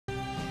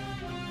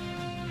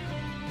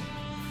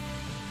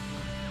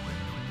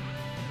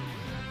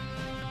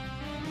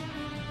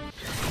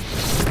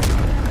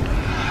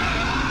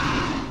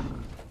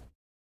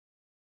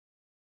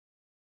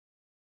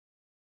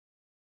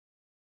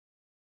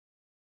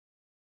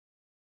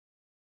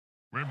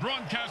We're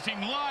broadcasting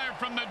live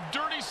from the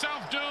dirty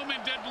South Dome in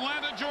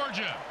Deadlanta,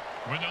 Georgia,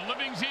 where the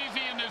living's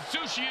easy and the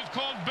sushi is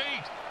called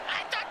bait.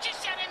 I thought you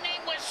said her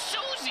name was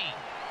Susie.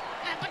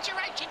 But you're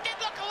right, she did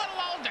look a little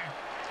older.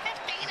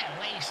 15 at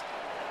least.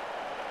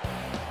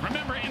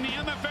 Remember, in the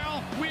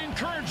MFL, we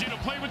encourage you to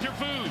play with your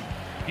food.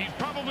 He's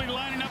probably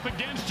lining up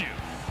against you.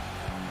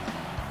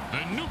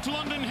 The Nuked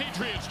London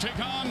Hatriots take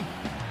on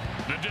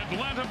the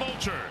Deadlanta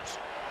Vultures.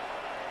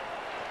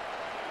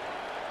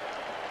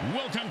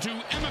 Welcome to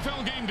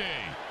MFL Game Day.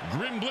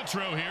 Grim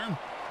Blitzrow here.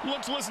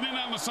 Let's listen in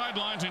on the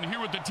sidelines and hear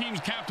what the team's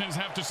captains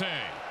have to say.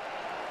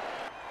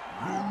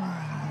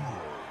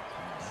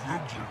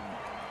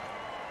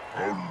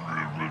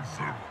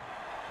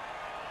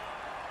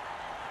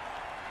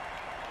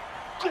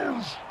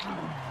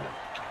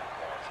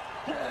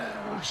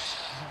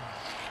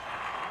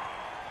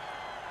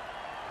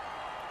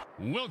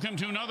 Welcome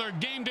to another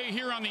game day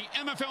here on the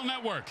MFL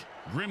Network.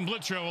 Grim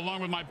Blitzrow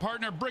along with my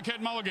partner, Brickhead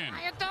Mulligan.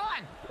 How you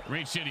doing?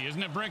 Great city,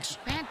 isn't it, Bricks?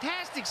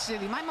 Fantastic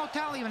city. My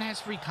motel even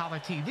has free color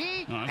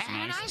TV Oh, that's and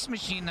nice. an ice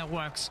machine that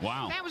works.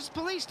 Wow. There was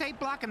police tape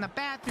blocking the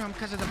bathroom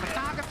because of the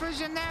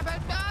photographers in there, but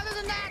other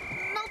than that,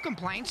 no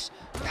complaints.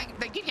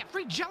 They give you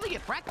free jelly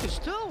at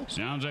breakfast, too.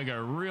 Sounds like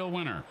a real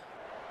winner.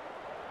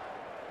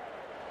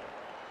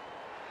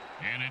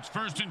 And it's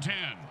 1st and 10.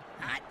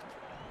 Hot,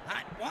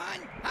 hot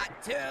one, hot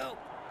two,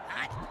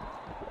 hot,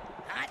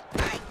 hot,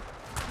 hot.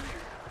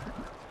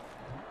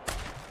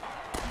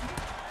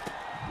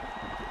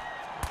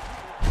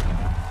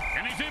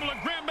 And he's able to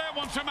grab that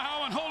one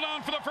somehow and hold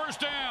on for the first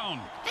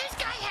down. This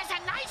guy has a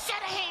nice set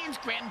of hands,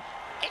 Grim.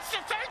 It's the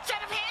third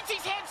set of hands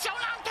he's had sewn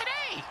on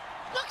today.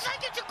 Looks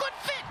like it's a good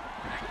fit.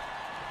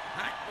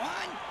 Hot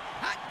one,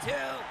 hot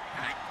two,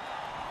 hot,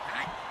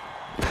 hot,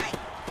 hot.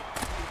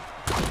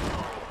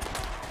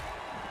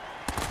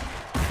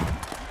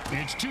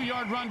 It's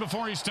 2-yard run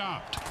before he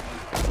stopped.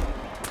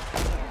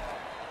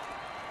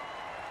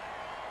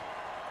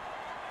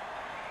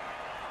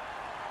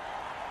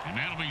 And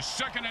that'll be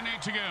 2nd and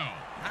 8 to go.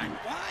 Hot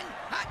one,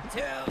 hot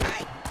two,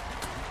 hot.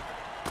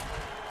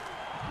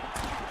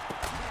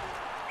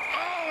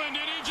 Oh, and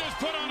did he just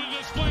put on a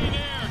display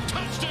there?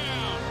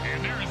 Touchdown!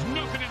 And there is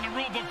nothing in the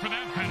rule book for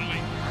that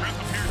penalty. Ref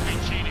appears to be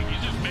cheating.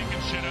 He's just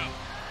making shit up.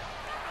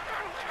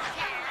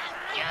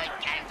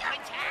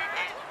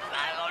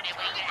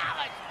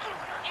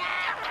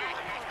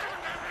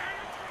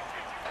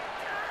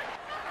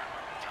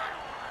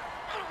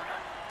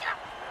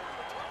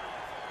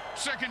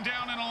 Second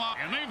down and a lot.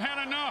 And they've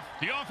had enough.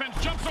 The offense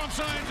jumps on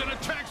sides and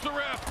attacks the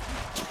ref.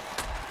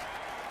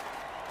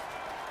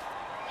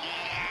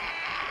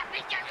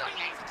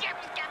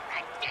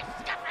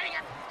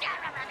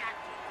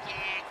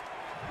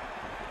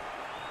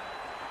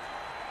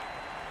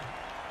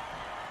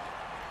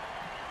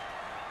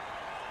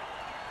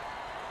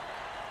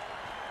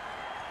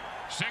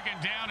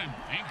 Second down and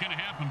ain't gonna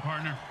happen,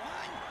 partner.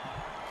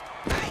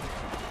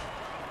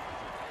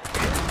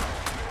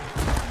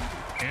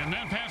 And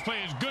that pass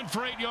play is good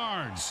for 8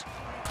 yards.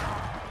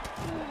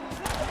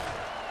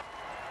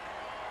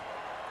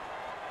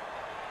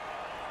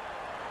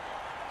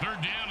 Third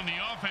down, and the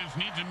offense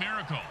needs a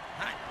miracle.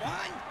 Hot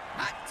one,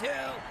 hot two,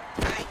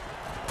 hot.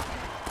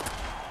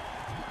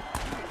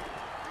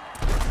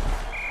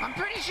 I'm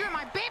pretty sure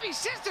my baby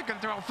sister can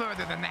throw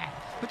further than that,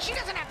 but she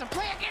doesn't have to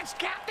play against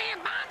goddamn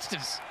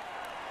monsters.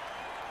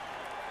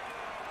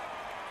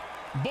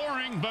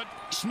 Boring, but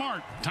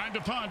smart. Time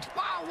to punt.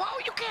 Whoa,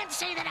 you can't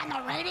say that on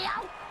the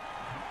radio.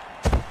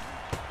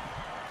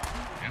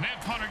 And that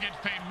punter gets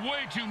paid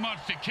way too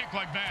much to kick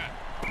like that.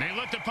 They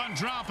let the punt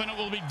drop, and it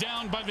will be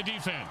down by the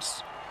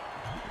defense.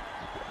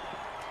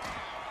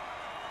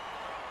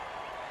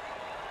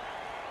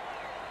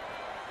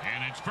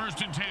 And it's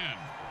 1st and 10.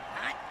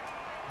 Hot,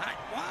 hot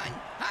one,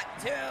 hot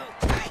two,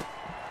 hot.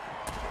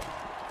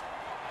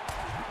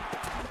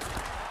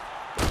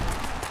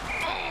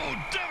 Oh,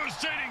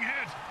 devastating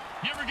hit.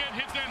 You ever get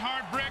hit that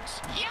hard,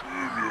 Bricks? Yep,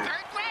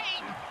 3rd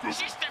grade.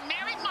 Sister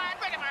Mary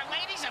Margaret of Our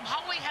Ladies of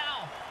Holy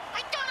Hell.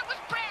 I thought it was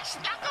brass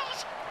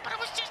knuckles, but it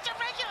was just a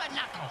regular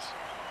knuckles.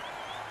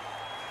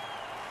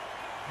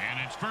 And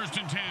it's 1st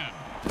and 10.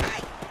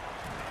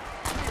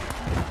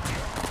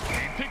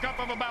 A pickup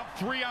of about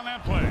 3 on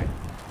that play.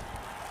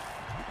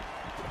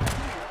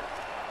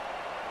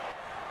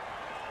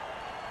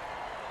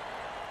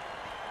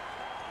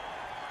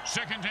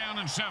 Second down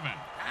and 7.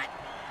 Hot,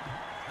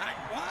 hot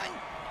one,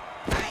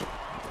 hot.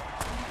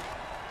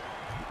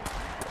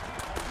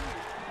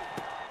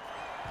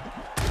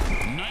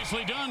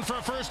 Nicely done for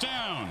a first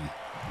down.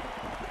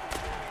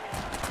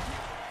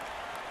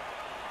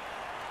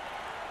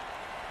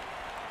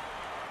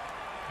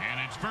 And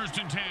it's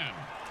 1st and 10.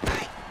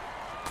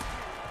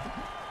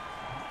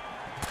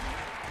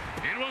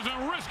 It was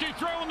a risky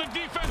throw, and the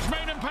defense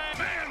made him pay.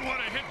 Man, what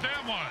a hit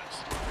that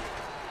was.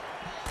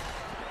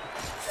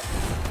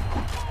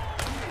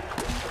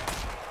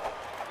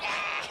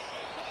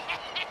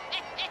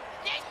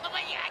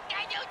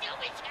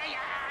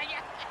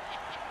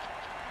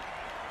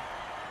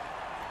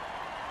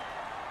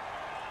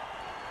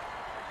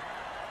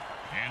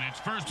 And it's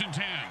 1st and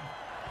 10.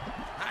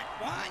 Hot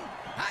one,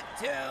 hot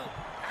two,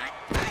 hot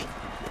three.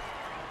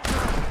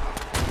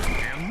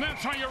 And that's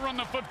how you run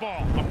the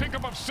football. A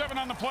pickup of 7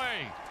 on the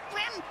play.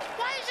 Grim,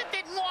 why is it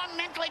that more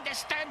mentally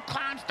disturbed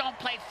clowns don't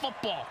play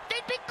football?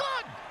 They'd be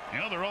good.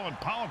 Yeah, they're all in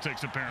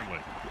politics, apparently.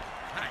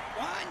 Hot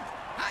one,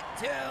 hot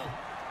two,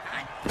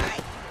 hot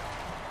three.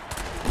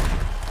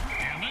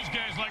 And this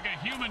guy's like a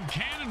human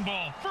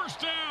cannonball. First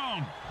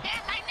down.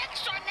 And my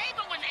next-door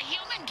neighbor was a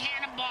human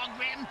cannonball,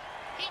 Grim.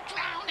 He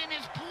drowned in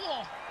his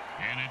pool.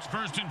 And it's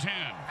 1st and 10.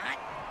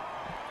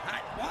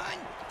 Hot one,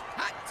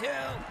 hot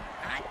two,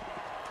 hot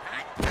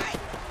three.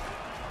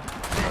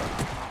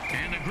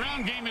 And the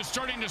ground game is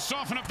starting to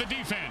soften up the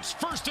defense.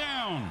 First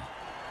down.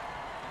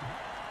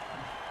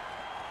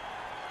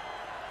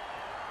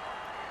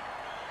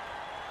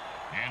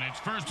 And it's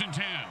 1st and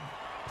 10.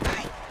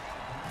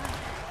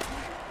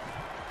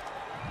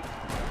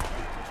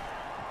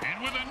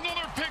 And with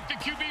another pick, the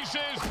QB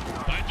says,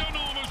 I don't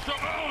know what's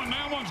trouble. Oh, and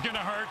that one's going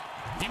to hurt.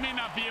 He may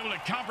not be able to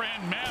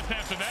comprehend math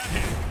after that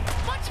hit.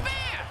 What's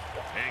math?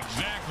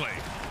 Exactly.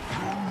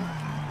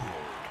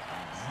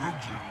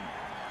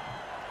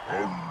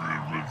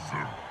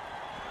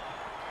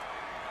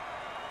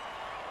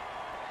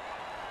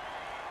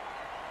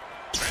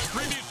 That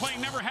previous play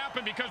never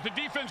happened because the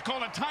defense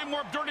called a time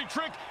warp dirty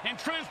trick and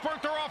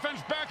transport their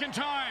offense back in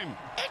time.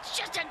 It's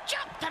just a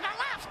jump to the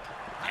left.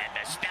 And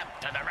a step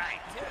to the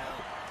right. Two,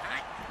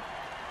 hot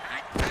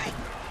three.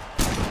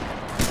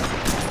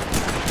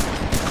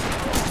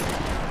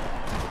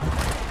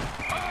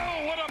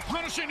 Oh, what a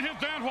punishing hit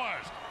that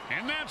was.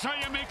 And that's how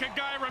you make a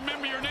guy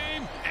remember your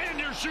name and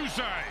your shoe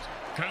size.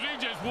 Because he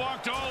just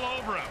walked all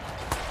over him.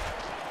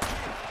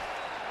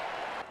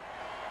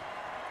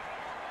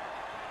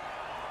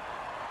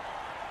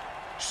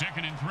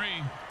 Second and 3.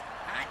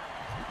 Hot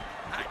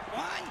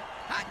one,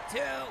 hot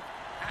two,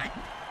 hot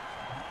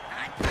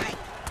three.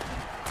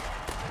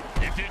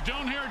 If you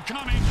don't hear it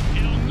coming,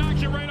 it'll knock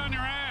you right on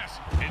your ass.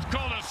 It's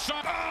called a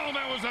shot. Oh,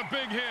 that was a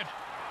big hit.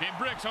 Hey,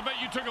 Bricks, I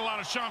bet you took a lot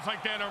of shots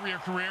like that over your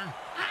career.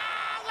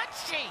 Let's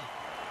see.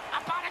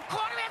 About a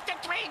quarter after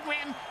 3,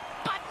 Grim,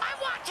 but my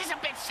watch is a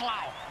bit slow.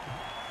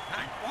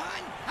 Hot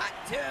one, hot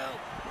two,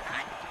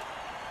 hot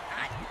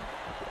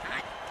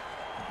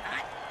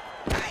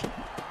three.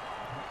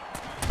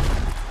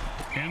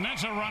 And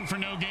that's a run for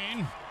no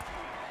gain.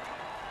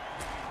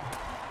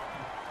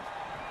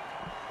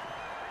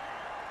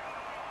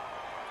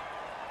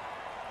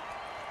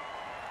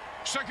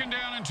 Second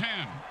down and 10.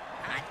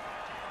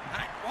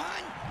 Hot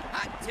one,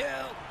 hot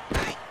two,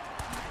 three.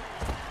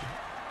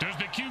 Does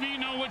the QB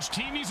know which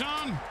team he's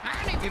on?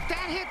 If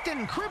that hit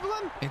didn't cripple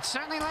him, it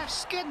certainly left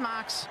skid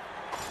marks.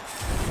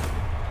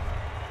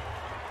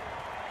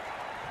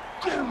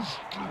 And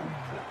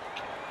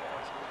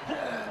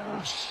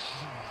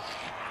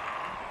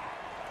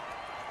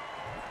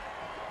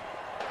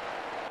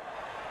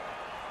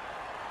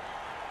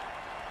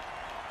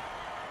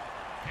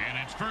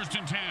it's 1st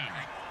and 10.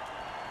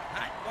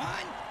 Hot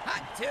one,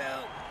 hot two,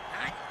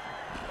 hot.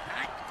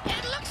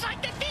 It looks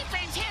like the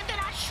defense handed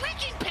out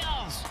shrinking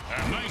pills.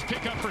 A nice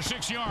pickup for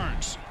 6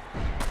 yards.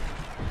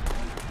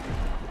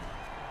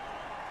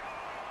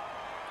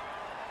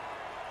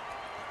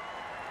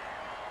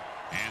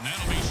 And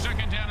that'll be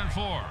 2nd down and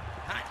 4.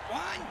 Hot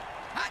one,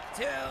 hot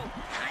two,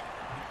 hot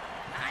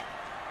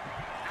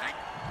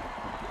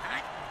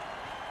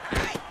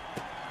three.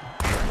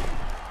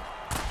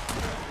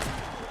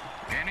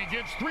 And he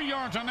gets 3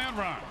 yards on that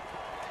run.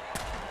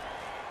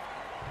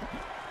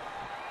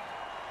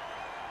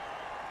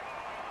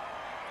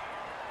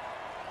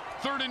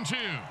 Third and 2.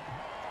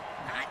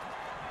 Hot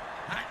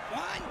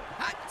one,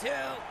 hot two,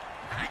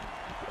 hot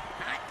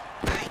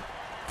three.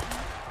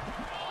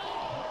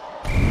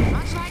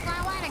 Much like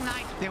my wedding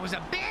night, there was a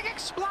big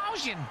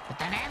explosion, but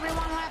then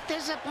everyone left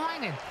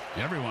disappointed.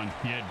 Everyone?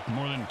 You had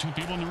more than 2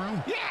 people in the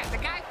room? Yeah, the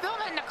guy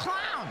filming the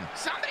clown.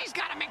 Somebody's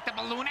got to make the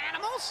balloon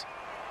animals.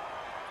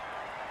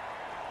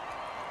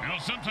 You know,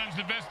 sometimes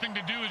the best thing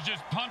to do is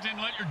just punt and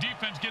let your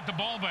defense get the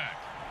ball back.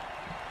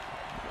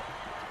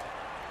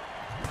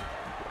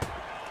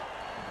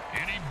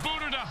 And he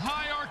booted a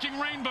high-arcing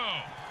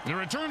rainbow. The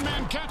return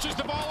man catches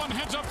the ball and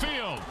heads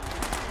upfield.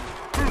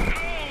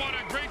 Oh, what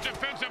a great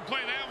defensive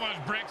play that was,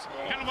 Bricks.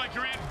 Kind of like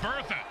your Aunt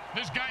Bertha.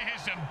 This guy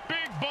has some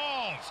big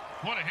balls.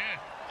 What a hit.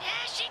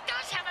 Yeah, she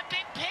does have a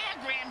big pair,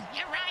 Grim.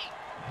 You're right.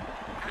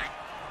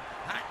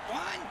 Hot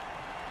one,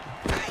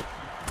 three.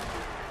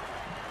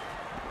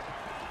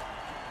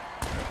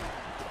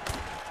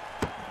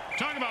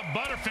 Talk about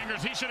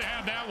Butterfingers. He should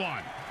have had that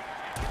one.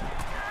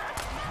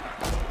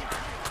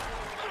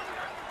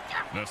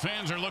 The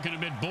fans are looking a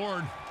bit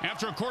bored.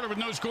 After a quarter with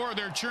no score,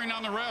 they're cheering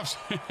on the refs.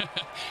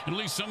 At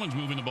least someone's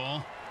moving the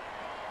ball.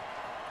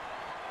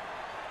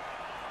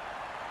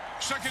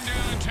 Second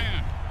down and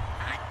 10.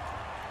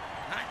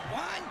 Hot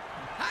one,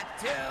 hot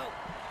two,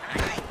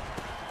 hot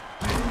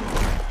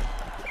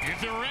three. If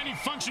there were any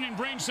functioning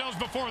brain cells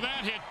before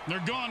that hit, they're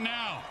gone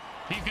now.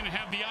 He's going to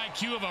have the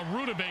IQ of a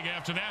rutabaga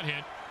after that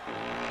hit.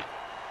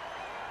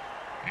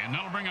 And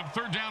that'll bring up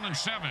 3rd down and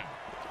 7.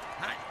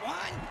 Hot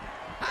one,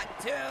 hot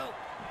two,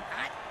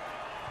 hot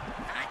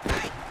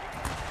hot.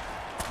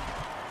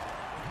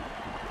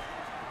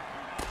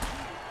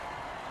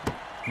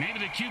 Maybe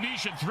the QB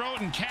should throw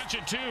it and catch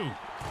it too.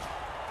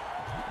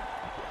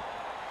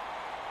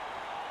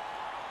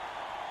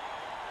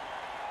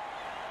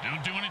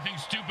 Don't do anything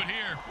stupid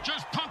here.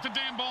 Just punt the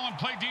damn ball and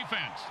play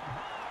defense.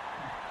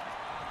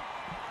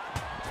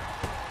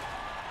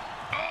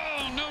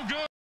 Oh, no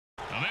good.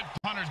 Now that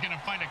punter's going to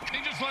find it.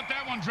 They just let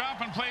that one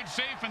drop and played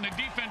safe, and the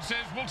defense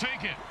says, we'll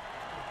take it.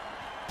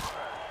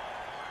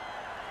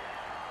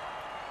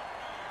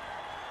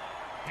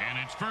 And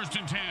it's 1st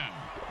and 10.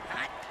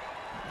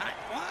 Hot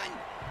 1,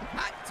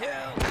 hot 2,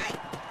 hot.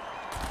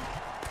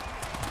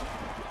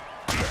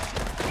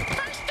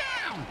 First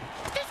down!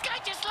 This guy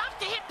just loves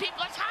to hit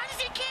people as hard as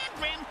he can,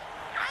 Grim.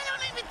 I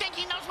don't even think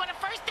he knows what a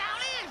first down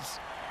is.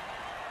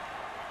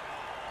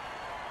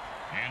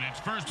 And it's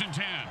 1st and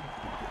 10.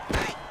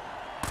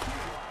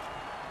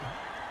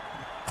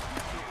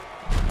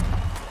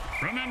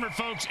 Remember,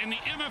 folks, in the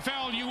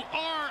MFL, you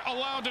are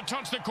allowed to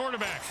touch the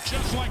quarterback,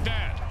 just like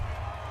that.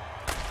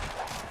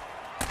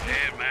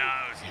 Hey,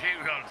 man,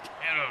 he's on the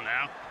kettle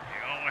now.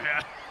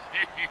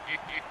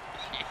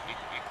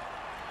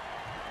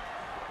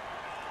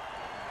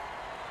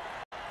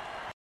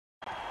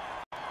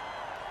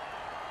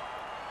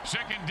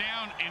 Second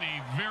down in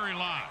a very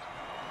lot.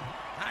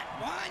 Hot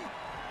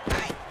 1,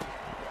 hot.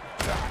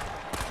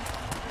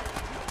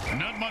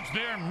 Not much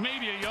there,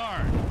 maybe a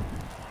yard.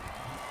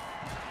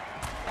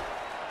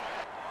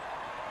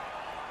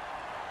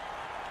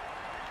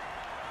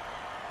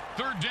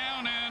 Third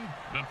down, and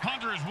the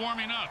punter is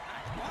warming up.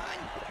 Hot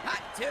 1,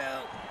 hot 2,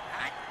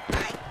 hot.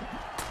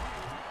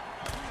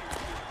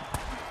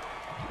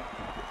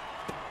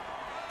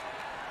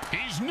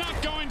 He's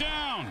not going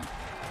down.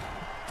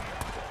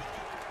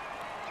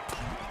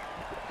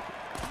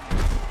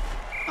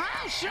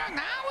 Oh, sure,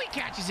 now he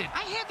catches it.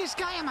 I had this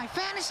guy on my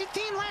fantasy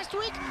team last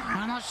week.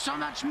 I lost so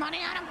much money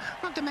on him,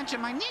 not to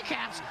mention my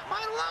kneecaps. My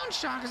loan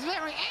shark is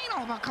very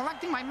anal about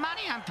collecting my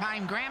money on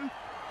time, Grim.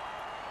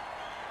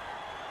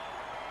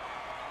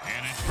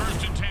 And it's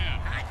 1st and 10.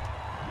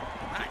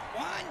 Hot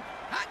 1,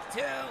 hot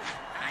 2,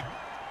 hot.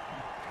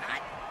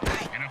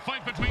 In a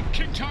fight between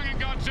King Kong and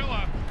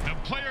Godzilla, the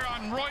player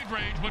on Roid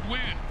Rage would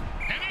win.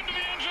 And into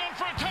the end zone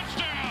for a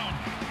touchdown.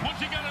 Once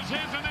he got his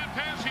hands on that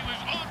pass, he was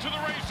on to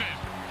the races.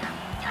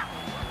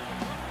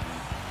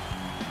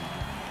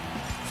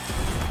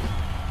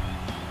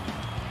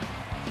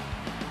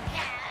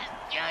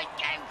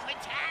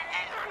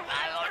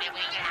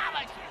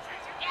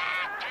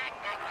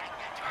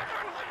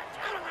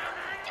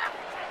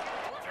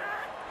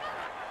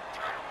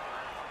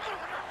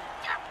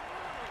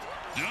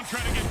 Don't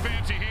try to get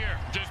fancy here.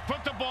 Just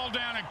put the ball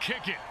down and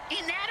kick it.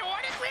 In that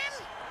order, Grim?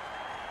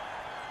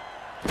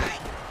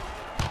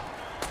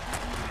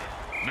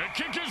 The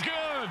kick is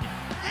good.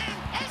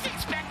 As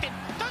expected,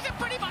 those are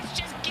pretty much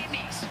just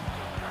gimmies.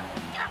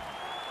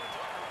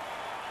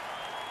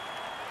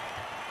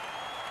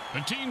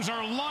 The teams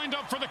are lined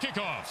up for the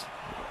kickoff.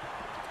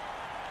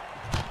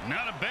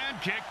 Not a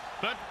bad kick,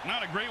 but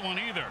not a great one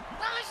either.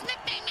 Well, his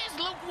nickname is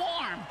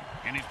Lukewarm.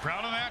 And he's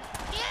proud of that?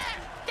 Yeah,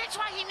 that's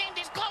why he named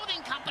his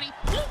clothing company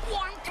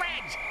Lukewarm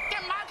Threads.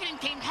 Their marketing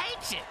team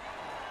hates it.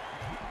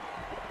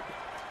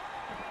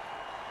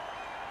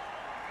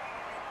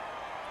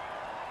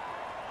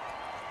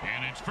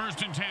 And it's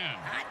 1st and 10.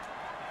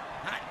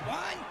 Hot 1,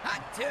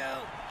 hot 2,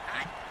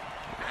 hot.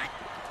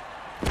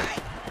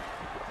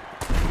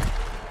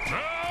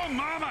 Oh,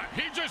 mama!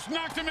 He just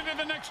knocked him into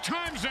the next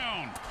time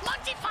zone.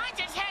 Once he finds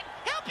his head,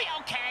 he'll be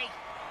okay.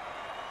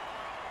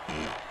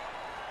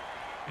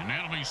 And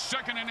that'll be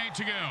 2nd and 8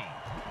 to go.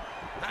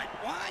 Hot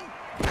 1,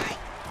 hot.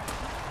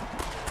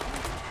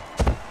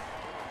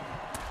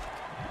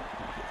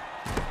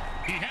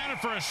 He had it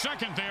for a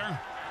second there.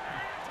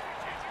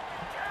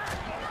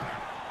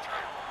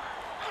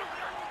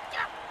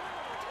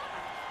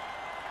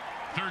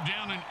 Third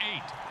down and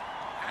 8.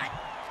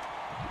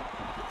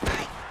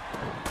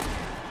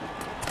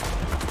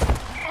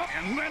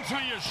 And that's how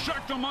you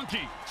shark the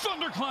monkey.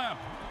 Thunderclap.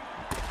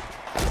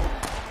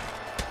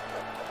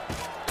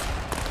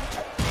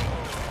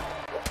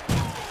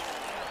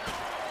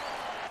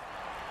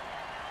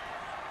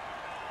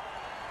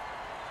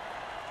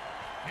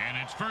 And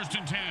it's 1st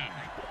and 10.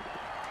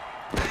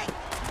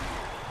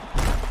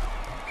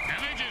 And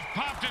they just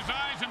popped his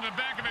eyes in the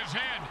back of his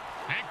head.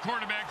 That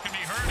quarterback can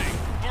be hurting,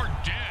 or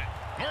dead,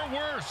 or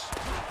worse.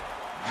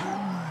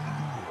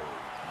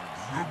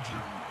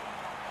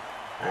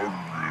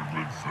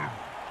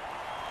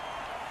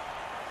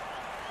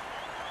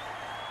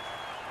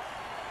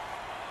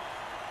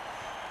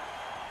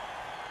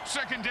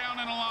 Second down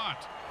and a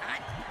lot.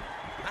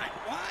 Hot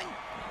 1,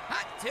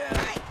 hot 2.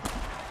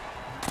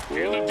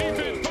 And the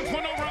defense puts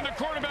one over on the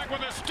quarterback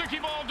with a sticky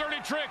ball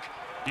dirty trick.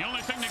 The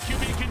only thing the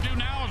QB can do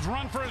now is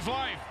run for his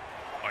life.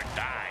 Or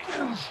die.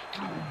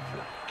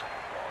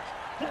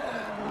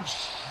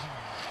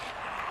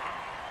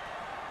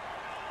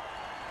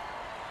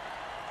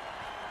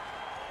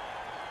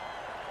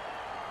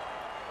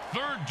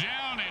 Third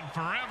down and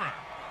forever.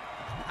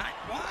 Hot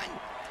 1,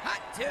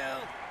 hot 2,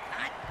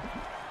 hot.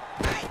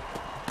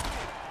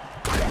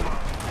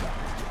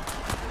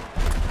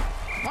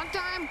 One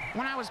time,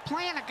 when I was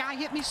playing, a guy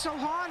hit me so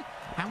hard,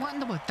 I went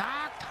into a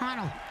dark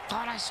tunnel.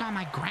 Thought I saw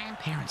my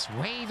grandparents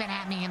waving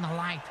at me in the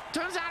light.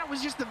 Turns out it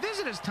was just the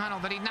visitor's tunnel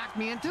that he knocked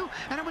me into,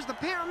 and it was the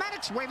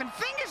paramedics waving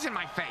fingers in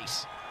my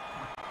face.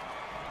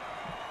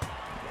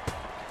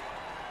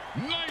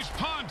 Nice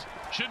punt.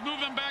 Should move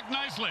them back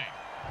nicely.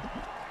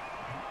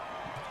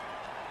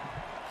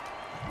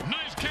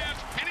 Nice catch.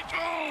 And it's,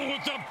 oh,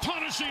 it's a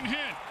punishing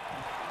hit.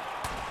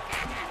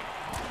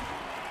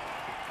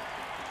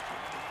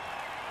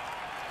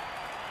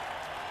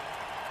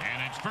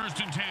 And it's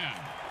 1st and 10.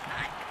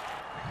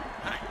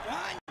 Hot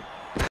one.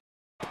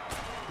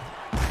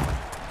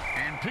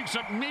 And picks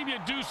up maybe a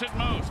deuce at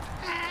most.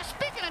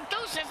 Speaking of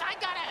deuces, I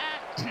gotta,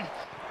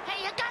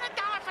 hey, you got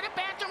 $1 for the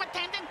bathroom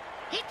attendant?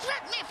 He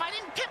threatened me if I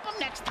didn't tip him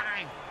next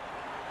time.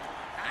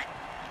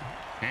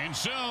 And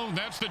so,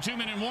 that's the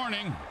 2-minute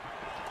warning.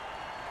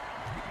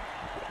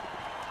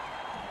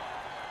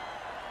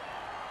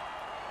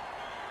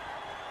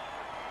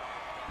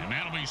 And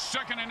that'll be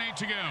 2nd and 8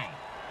 to go.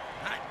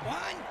 Hot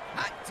one,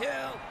 hot two,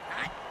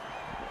 hot.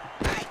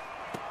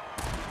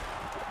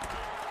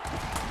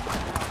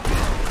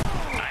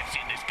 I've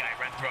seen this guy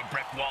run through a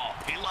brick wall.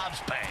 He loves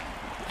pain.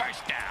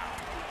 1st down.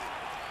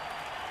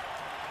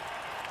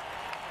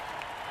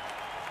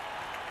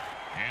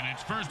 And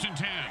it's 1st and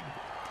 10.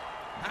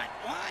 Hot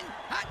one,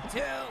 hot two,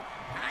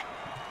 hot.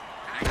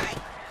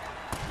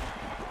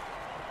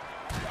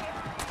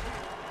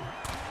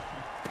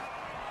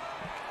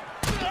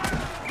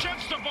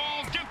 Catch the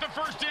ball, get the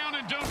 1st down,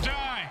 and don't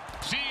die.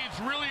 See, it's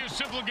really a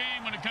simple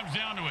game when it comes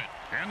down to it.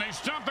 And they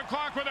stop the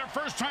clock with their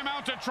first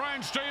timeout to try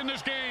and stay in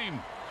this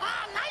game.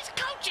 Oh, nice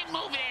coaching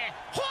move there.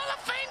 Hall of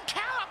Fame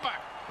caliber.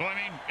 Well, I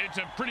mean, it's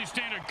a pretty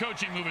standard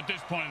coaching move at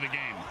this point of the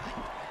game.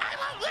 I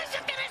won't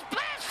listen to this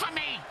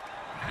blasphemy.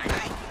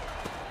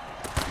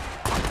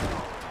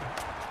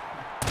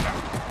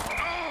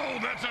 Oh,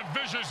 that's a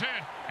vicious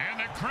hit, and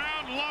the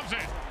crowd loves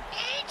it.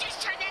 He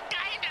just turned that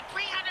guy into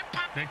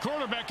 300-pound. The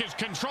quarterback is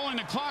controlling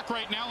the clock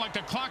right now like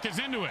the clock is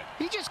into it.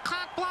 He just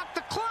cock-blocked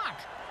the clock.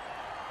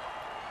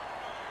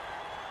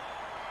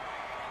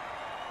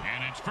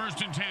 And it's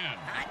 1st and 10.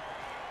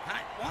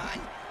 Hot one,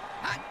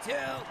 hot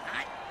two,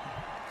 hot.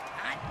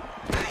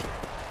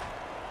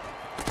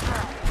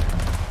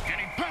 And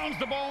he pounds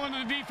the ball into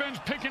the defense,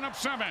 picking up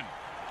 7.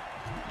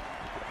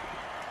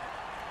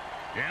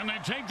 And they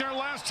take their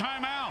last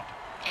time out.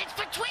 It's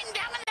between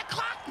them and the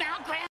clock now,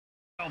 Graham.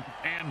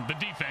 And the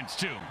defense,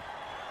 too.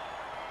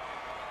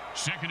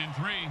 2nd and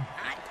 3.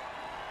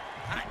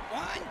 Hot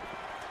one,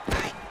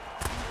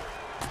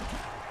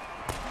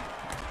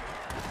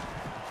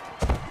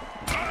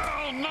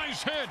 Oh,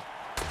 nice hit.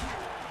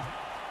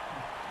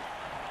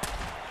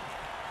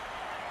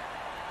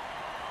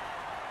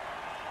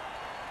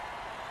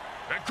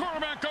 The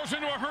quarterback goes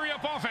into a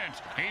hurry-up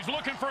offense. He's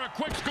looking for a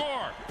quick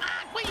score.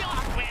 We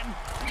all win.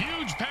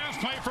 Huge pass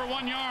play for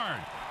 1 yard.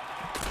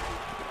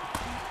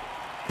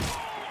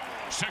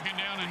 2nd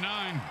down and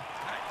 9.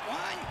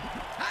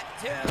 hot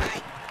two,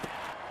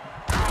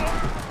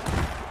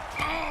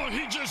 Oh,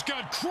 he just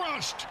got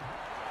crushed.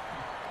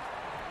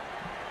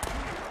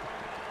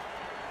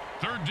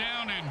 3rd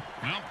down and,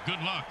 well,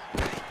 good luck.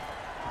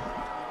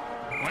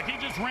 Like he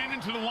just ran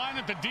into the line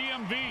at the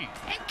DMV.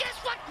 And guess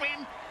what,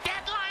 Grim?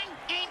 That line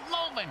ain't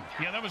moving.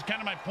 Yeah, that was kind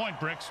of my point,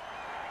 Bricks.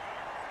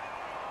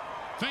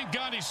 Thank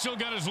God he's still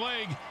got his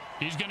leg.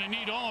 He's going to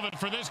need all of it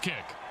for this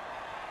kick.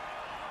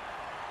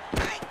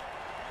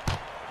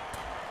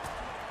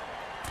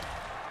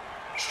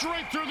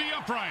 Straight through the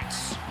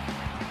uprights.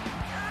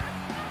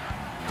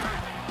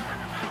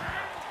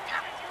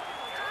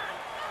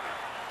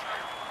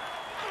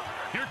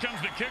 Here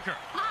comes the kicker.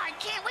 Oh, I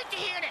can't wait to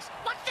hear this.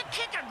 What's the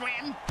kicker,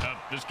 Grim?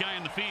 This guy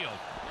in the field.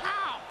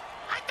 Oh,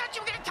 I thought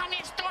you were going to tell me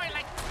a story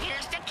like,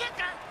 here's the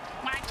kicker.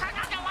 When I turned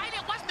on the light,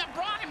 it wasn't a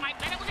broad in my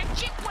bed. It was a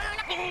chick wearing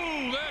a...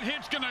 Ooh, that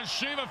hit's going to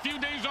shave a few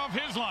days off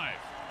his life.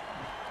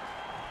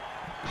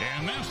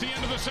 And that's the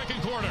end of the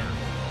 2nd quarter.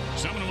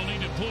 Someone will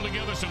need to pull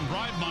together some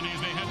bribe money as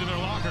they head to their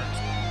lockers.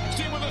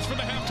 Stay with us for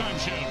the halftime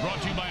show,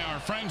 brought to you by our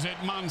friends at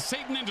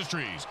Monsatan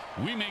Industries.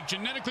 We make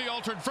genetically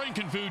altered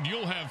frankenfood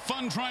you'll have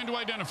fun trying to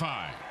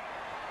identify.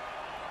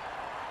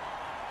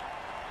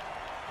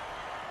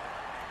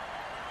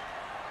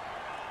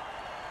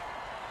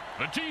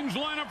 The teams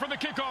line up for the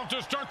kickoff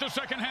to start the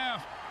 2nd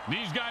half.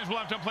 These guys will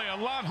have to play a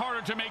lot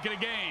harder to make it a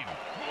game.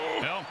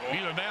 Well,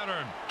 either that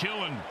or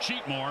kill and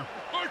cheat more.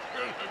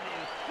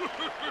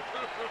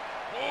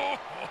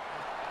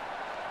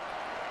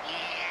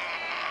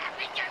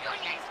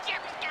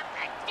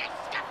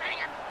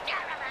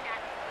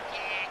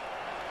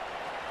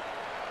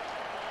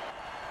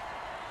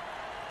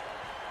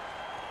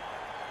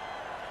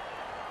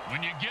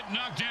 When you get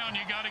knocked down,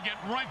 you got to get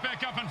right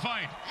back up and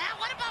fight.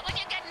 What about when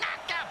you get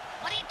knocked up?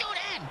 What do you do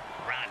then?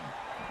 Run.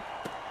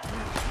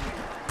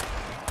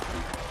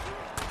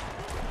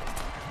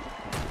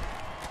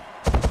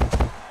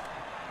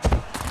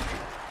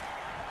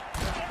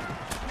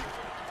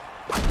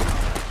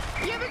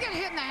 You ever get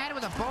hit in the head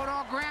with a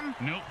photo, Grim?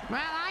 Nope. Well,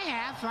 I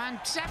have on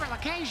several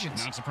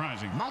occasions. Not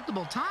surprising.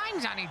 Multiple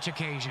times on each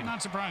occasion.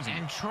 Not surprising.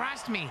 And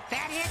trust me,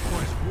 that hit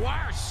was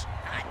worse.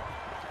 Hot.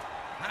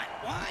 Hot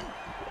one.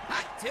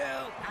 Hot two.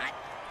 Hot.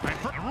 A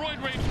roid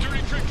rage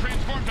dirty trick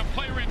transformed a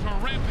player into a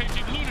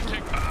rampaging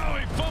lunatic. Oh,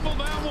 he fumbled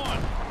that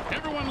one.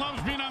 Everyone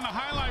loves being on the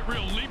highlight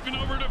reel, leaping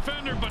over a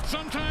defender, but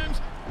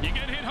sometimes you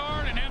get hit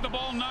hard and have the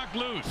ball knocked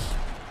loose.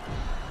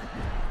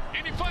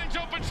 And he finds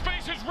open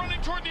spaces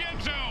running toward the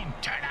end zone.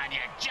 Turn on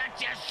your jet,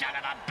 you son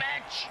of a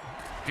bitch!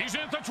 He's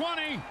at the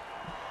 20.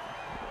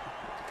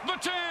 The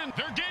 10.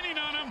 They're gaining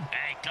on him.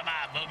 Hey, come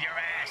on, move your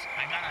ass.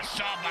 I got a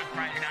sawbuck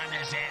riding on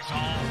this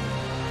asshole.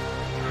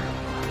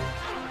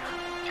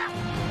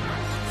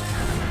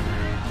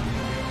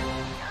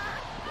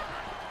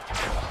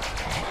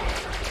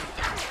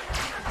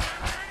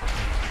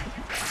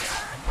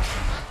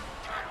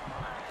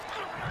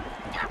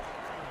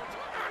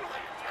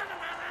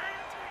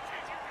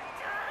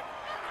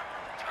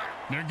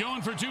 They're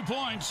going for 2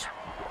 points.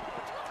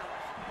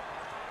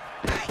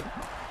 And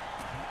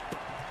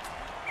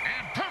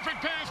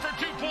perfect pass for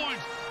 2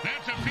 points.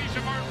 That's a piece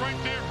of art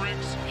right there,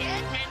 Briggs.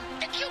 Yeah, Grim.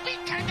 The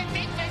QB turned the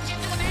defense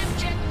into an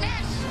abject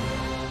mess.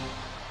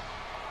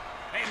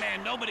 Hey,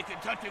 man, nobody can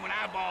touch me when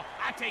I ball.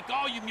 I take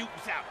all you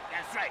mutants out.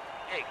 That's right.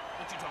 Hey,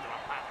 what you talking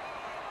about, Pop?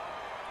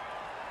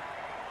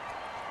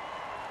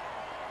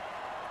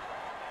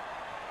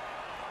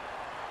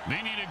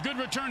 They need a good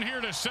return here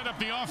to set up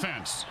the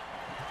offense.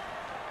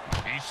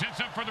 He sets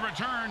up for the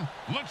return.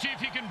 Let's see if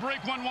he can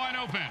break one wide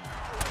open.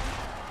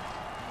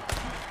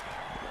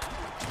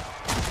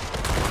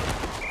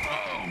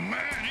 Oh,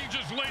 man, he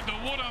just laid the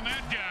wood on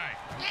that guy.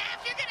 Yeah,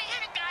 if you're gonna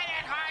hit a guy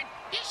that hard,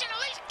 you should at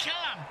least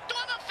kill him. Do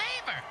him a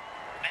favor.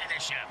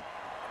 Finish him.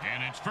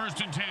 And it's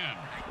 1st and 10.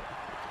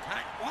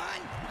 Hot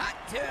one. Hot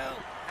two.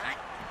 Hot.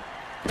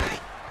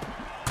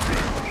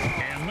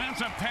 And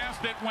that's a pass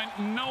that went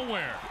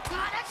nowhere.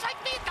 Oh, that's like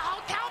me at the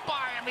hotel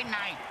bar every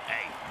night.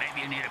 Hey, maybe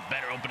you need a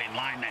better opening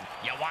line than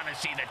you want to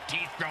see the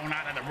teeth thrown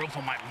out of the roof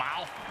of my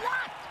mouth?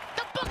 What?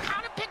 The book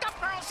How to Pick Up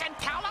Girls and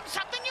Tell Them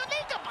Something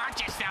Unique About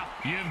Yourself.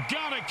 You've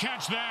got to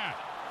catch that.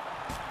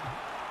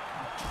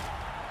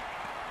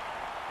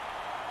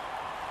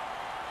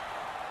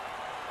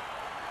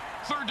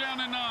 Third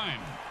down and 9.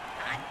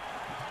 Hot.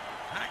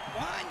 Hot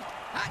one.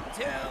 Hot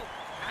two.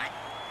 Hot.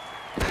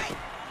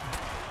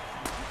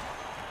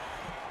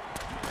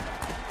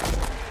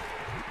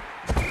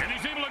 And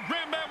he's able to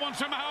grab that one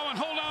somehow and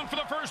hold on for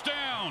the 1st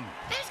down.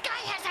 This guy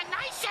has a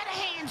nice set of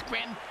hands,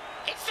 Grim.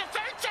 It's the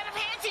 3rd set of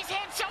hands he's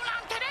had sewn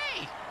on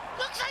today.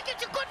 Looks like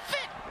it's a good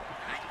fit.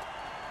 Hot.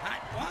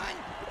 Hot one.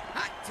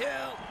 Hot two.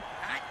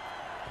 Hot.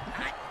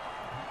 Hot.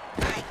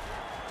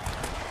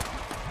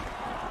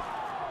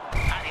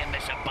 How do you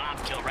miss a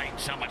bomb kill right in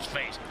someone's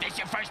face? This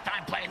your first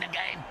time playing the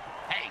game?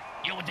 Hey,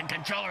 you with the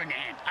controller in your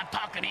hand. I'm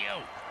talking to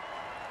you.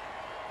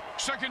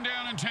 2nd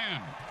down and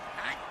 10.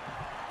 Hot.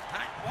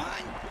 Hot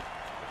one.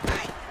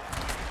 Hot.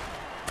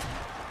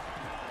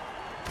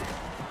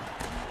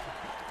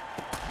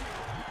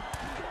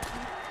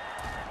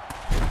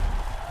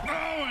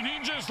 Oh, and he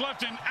just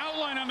left an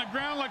outline on the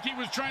ground like he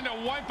was trying to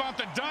wipe out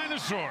the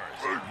dinosaurs.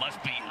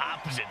 Must be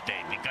opposite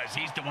day because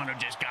he's the one who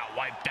just got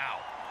wiped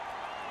out.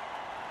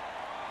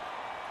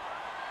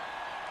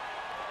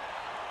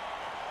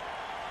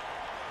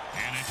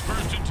 And it's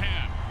 1st and 10.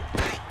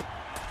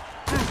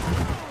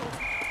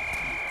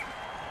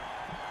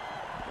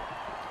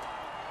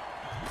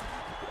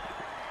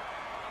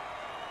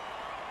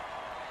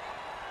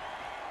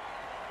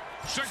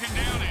 Second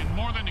down and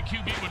more than the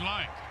QB would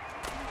like.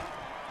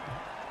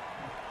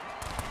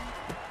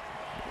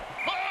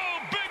 Oh,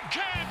 big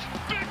catch,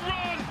 big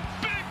run,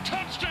 big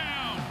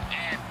touchdown.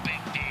 And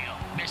big deal.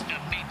 Mr.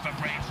 Meat for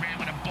Braves ran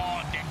with a ball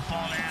and didn't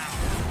fall down.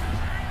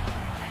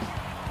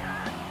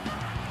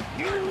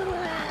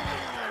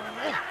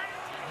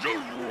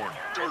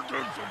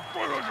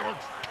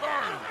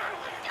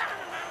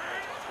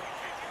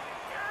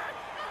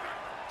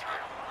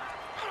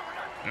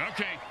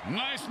 Okay,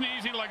 nice and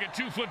easy like a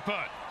 2-foot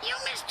putt. You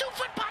miss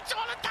 2-foot putts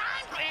all the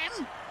time,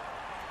 Grim.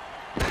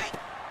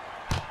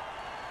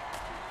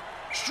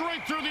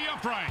 Straight through the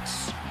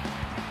uprights.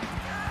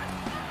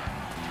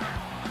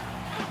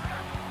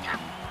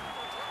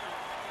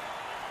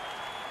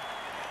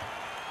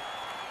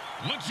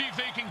 Let's see if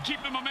they can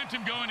keep the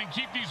momentum going and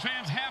keep these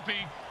fans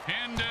happy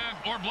and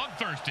or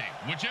bloodthirsty,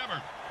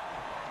 whichever.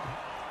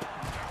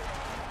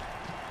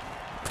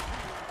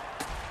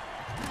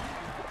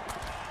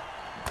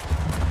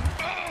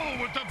 Oh,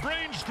 with the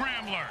brain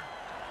scrambler.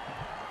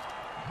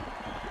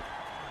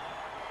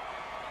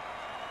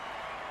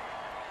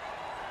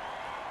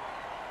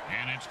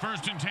 And it's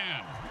 1st and 10.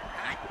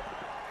 Hot.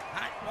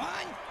 Hot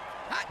one.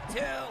 Hot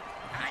two.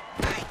 Hot.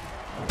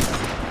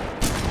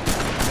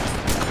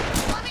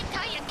 Let me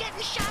tell you,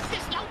 getting shot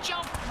is no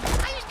joke.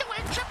 I used to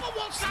wear triple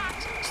wool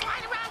socks,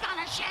 slide around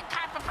on a shag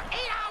carpet for 8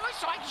 hours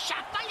so I could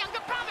shot my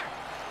younger brother.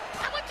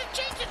 I went to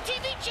change the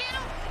TV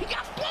channel. He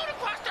got blown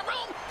across the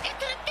room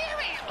into the deer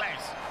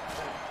antlers.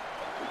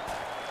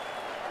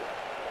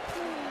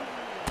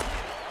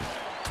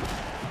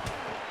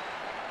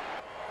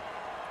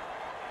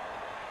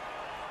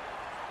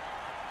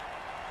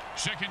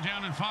 Second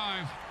down and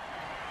 5.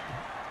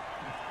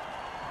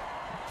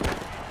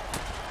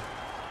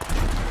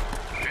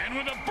 And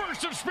with a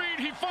burst of speed,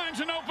 he finds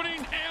an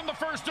opening and the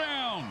first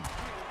down.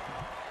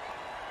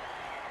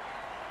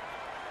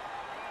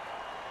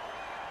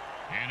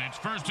 And it's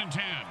 1st and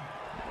 10.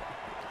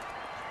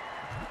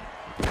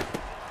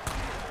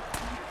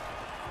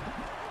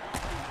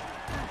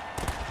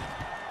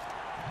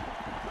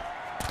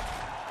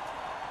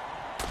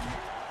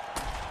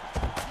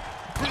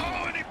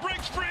 Oh, and he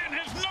breaks free and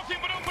has nothing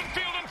but open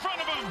field in front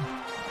of him.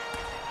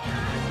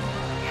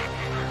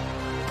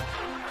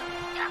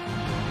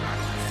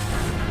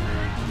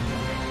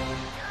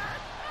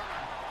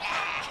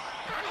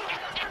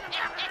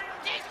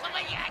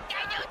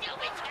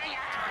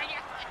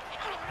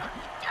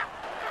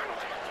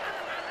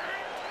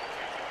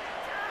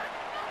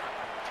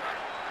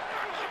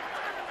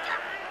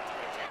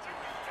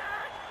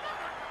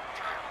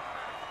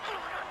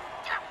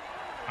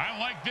 I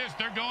like this.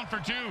 They're going for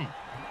 2.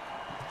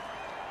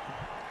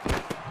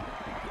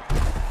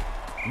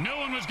 No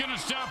one was going to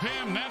stop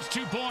him. That's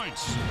 2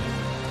 points.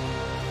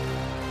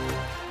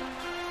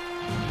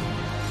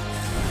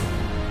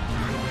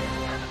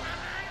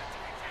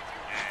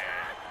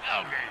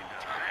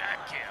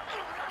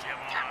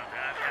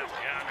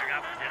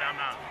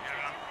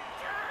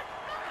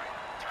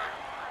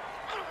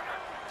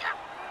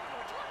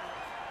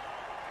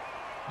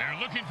 They're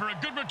looking for a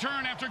good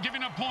return after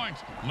giving up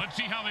points. Let's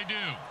see how they do.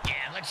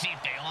 Yeah, let's see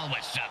if they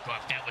always suck or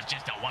if that was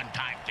just a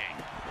one-time thing.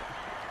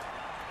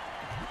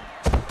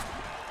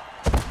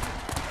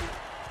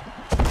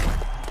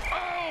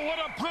 Oh, what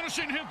a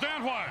punishing hit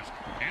that was.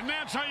 And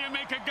that's how you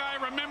make a guy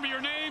remember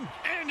your name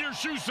and your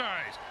shoe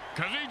size.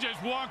 Because he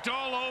just walked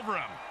all over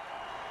him.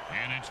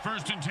 And it's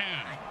 1st and 10.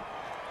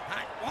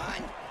 Hot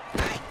one.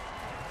 Hot.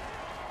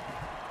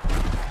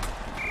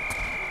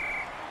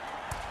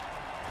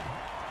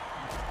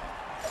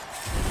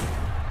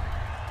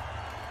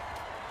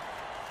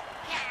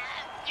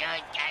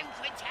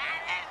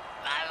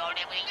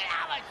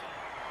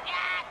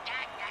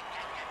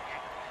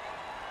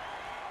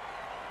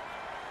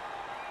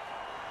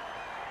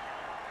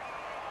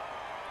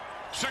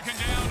 Second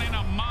down in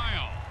a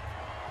mile.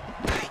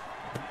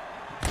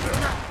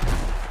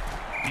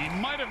 He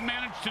might have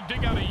managed to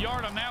dig out a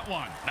yard on that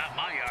one. Not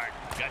my yard.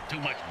 Got too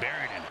much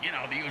buried in. You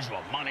know, the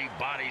usual money,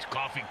 bodies,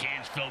 coffee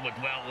cans filled with,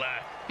 well,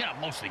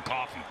 mostly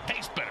coffee.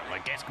 Tastes better,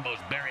 like Eskimos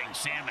burying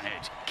salmon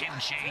heads,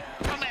 kimchi.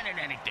 I mean,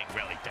 anything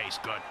really tastes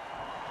good.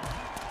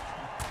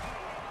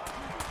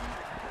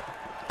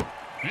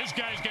 This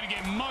guy's going to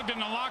get mugged in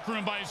the locker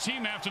room by his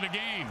team after the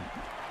game.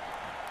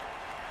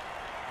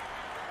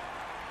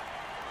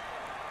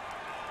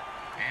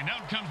 And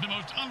out comes the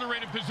most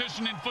underrated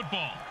position in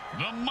football,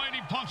 the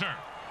mighty punter.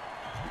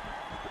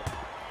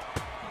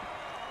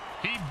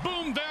 He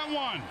boomed that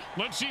one.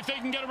 Let's see if they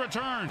can get a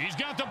return. He's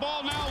got the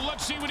ball now.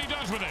 Let's see what he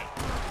does with it.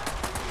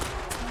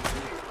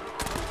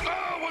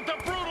 Oh, what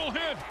a brutal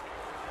hit.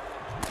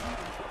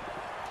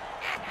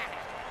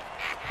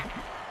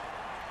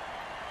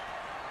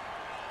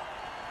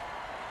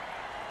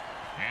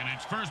 And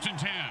it's 1st and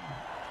 10.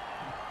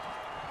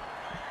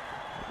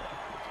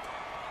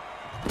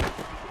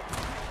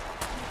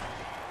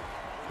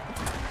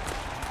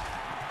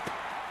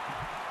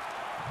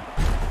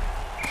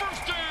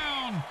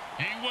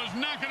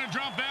 Not going to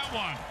drop that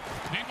one.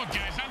 Hey, look,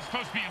 guys, I'm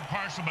supposed to be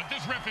impartial, but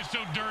this ref is so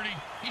dirty,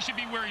 he should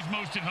be where he's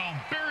most at home,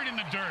 buried in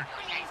the dirt.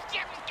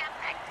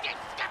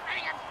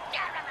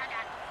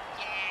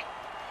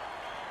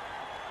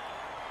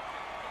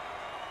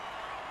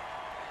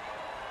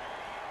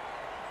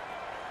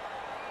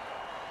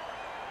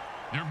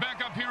 They're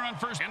back up here on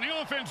 1st, and the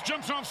offense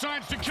jumps off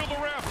sides to kill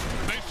the ref.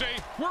 They say,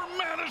 we're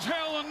mad as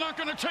hell and not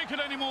going to take it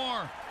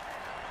anymore.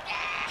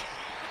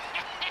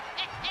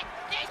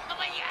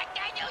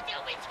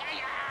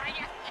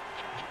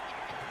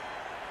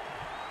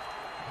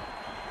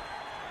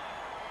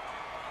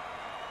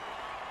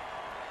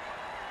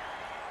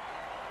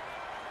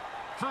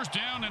 First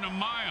down in a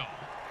mile.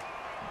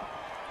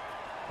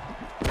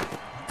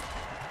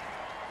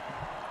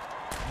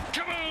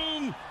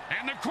 Kaboom!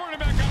 And the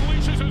quarterback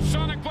unleashes a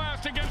sonic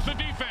blast against the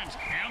defense.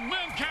 And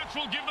then Cats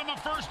will give them a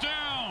first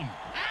down.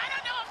 I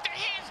don't know if they're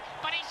his,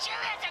 but he sure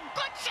has a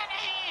good set of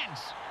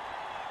hands.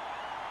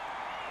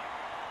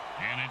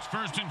 And it's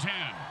 1st and 10.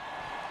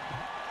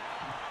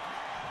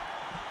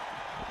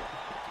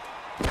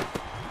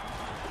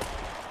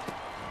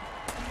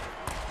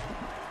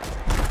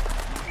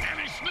 And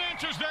he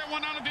snatches that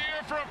one out of the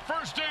air for a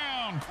first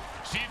down.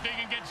 See if they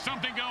can get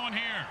something going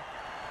here.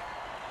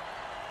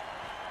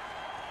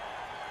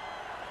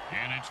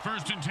 And it's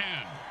 1st and 10.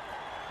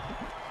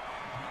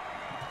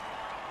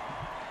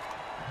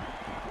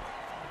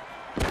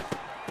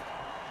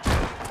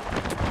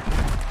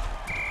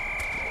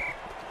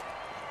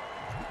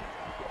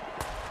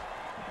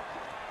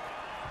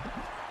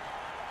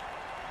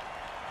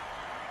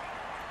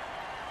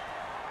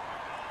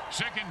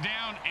 Second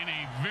down in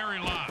a very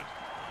lot.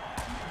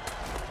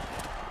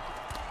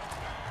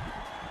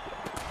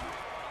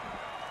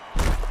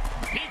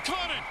 He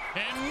caught it,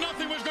 and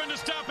nothing was going to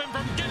stop him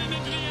from getting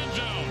into the end zone.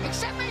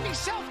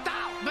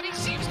 self-doubt, but he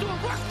seems to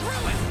have worked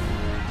through it.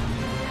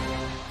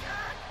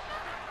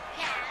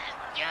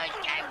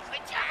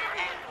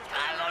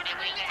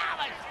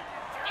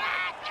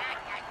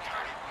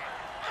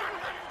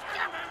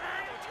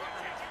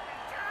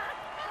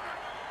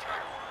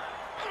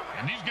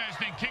 And these guys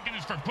think kicking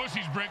is for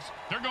pussies, Bricks.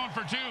 They're going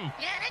for 2.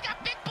 Yeah, they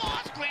got big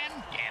balls, Grim.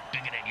 Yeah,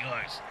 bigger than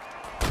yours.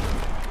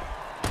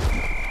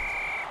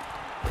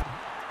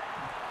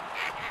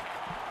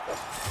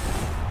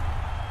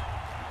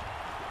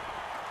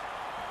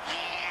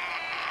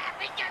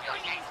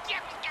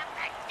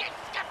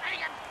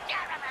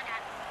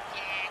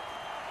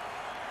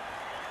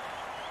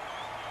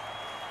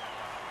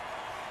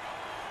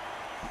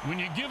 When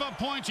you give up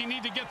points, you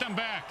need to get them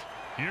back.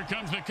 Here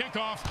comes the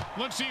kickoff.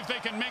 Let's see if they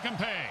can make them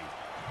pay.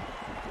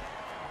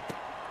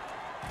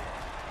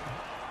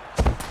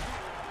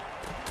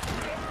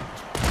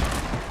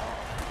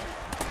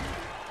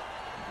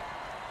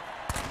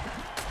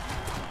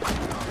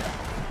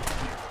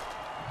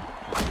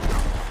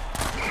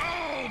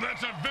 Oh,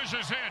 that's a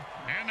vicious hit,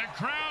 and the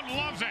crowd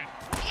loves it.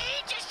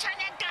 He just turned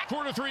that guy.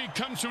 Quarter 3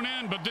 comes to an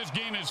end, but this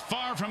game is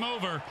far from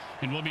over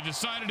and will be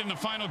decided in the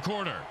final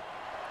quarter.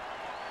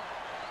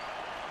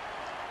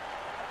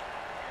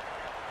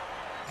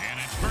 And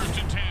it's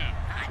 1st and 10.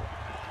 Hot.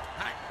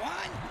 Hot 1.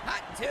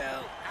 Hot 2.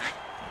 Hot.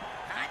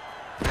 Hot.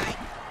 Hot.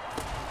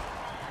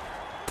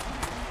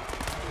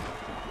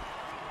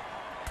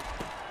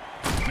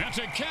 That's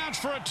a catch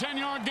for a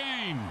 10-yard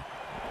gain.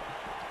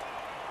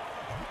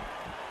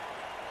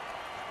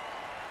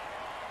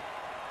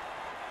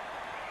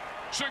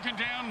 Second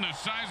down, the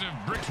size of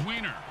Brick's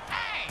wiener.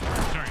 Hey!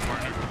 Sorry,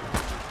 partner.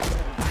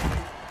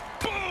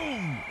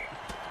 Boom!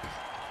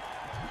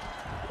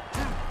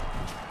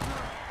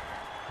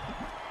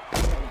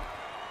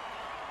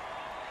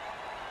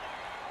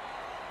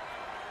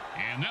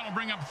 And that'll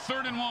bring up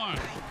 3rd and 1.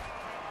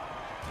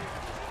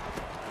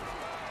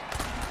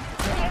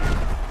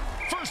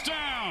 First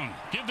down.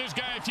 Give this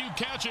guy a few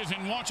catches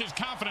and watch his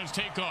confidence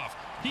take off.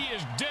 He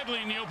is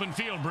deadly in the open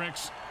field,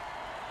 Bricks.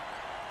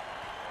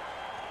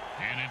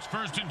 And it's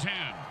 1st and 10.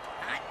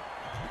 Hot.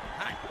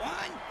 Hot 1.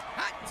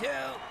 Hot 2.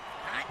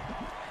 Hot.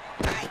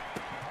 Hot.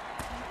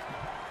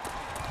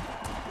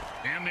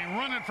 And they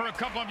run it for a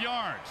couple of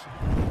yards.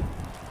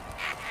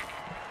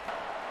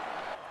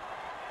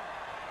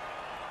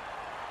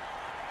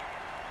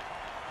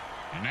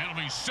 And that'll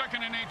be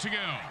 2nd and 8 to go.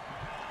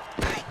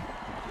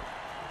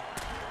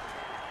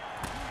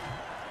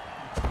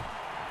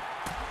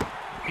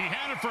 He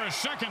had it for a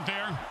second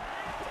there.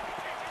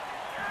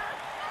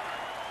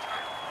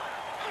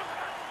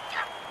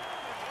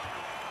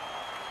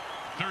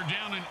 Third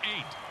down and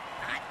 8.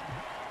 Hot.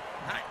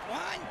 Hot 1.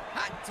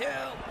 Hot 2.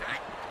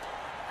 Hot.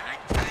 Hot.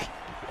 Hot.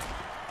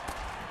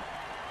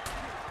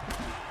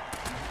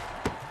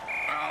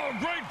 Oh,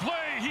 great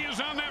play. He is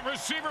on that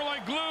receiver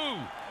like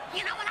glue.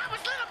 You know, when I was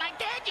little, my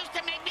dad used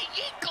to make me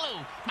eat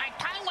glue. My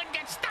tongue would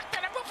get stuck to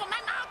the roof of my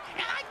mouth,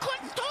 and I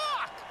couldn't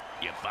talk.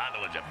 Your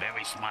father was a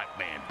very smart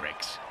man,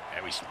 Bricks.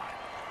 Very smart.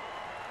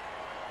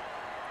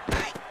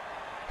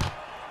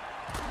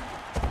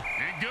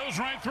 It goes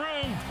right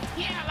through.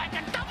 Yeah, like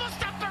a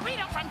double-stuffed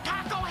burrito from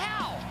Taco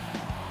Hell.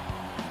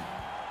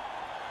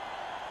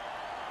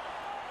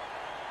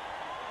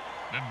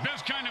 The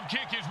best kind of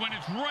kick is when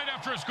it's right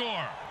after a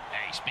score.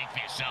 Hey, speak for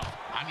yourself.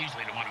 I'm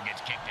usually the one who gets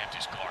kicked after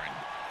scoring.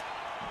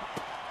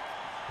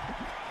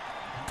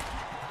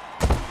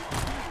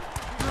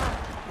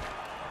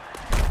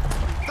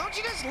 Don't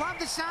you just love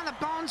the sound of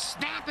bones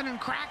snapping and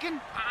cracking?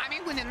 I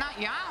mean, when they're not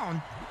your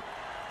own.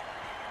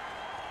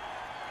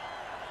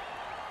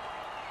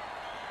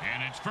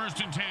 And it's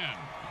 1st and 10.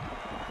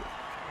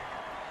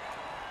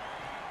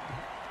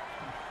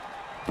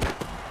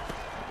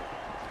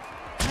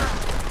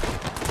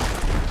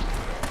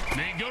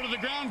 They go to the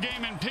ground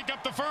game and pick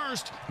up the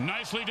first.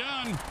 Nicely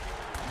done.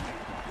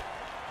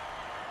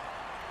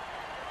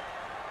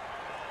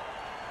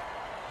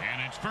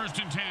 And it's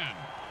 1st and 10.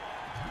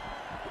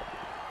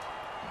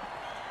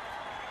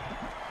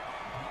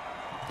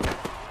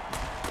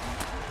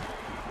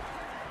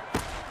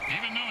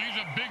 Even though he's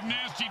a big,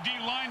 nasty D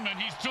lineman,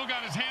 he's still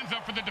got his hands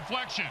up for the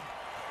deflection.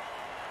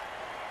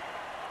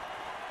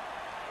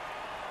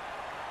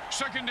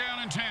 2nd down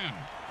and 10.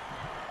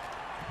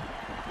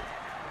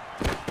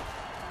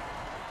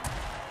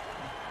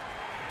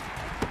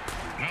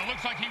 Well, it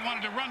looks like he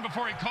wanted to run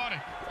before he caught it.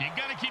 You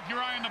got to keep your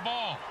eye on the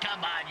ball.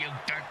 Come on, you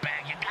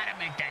dirtbag. You got to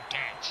make that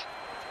catch.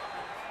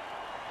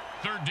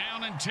 3rd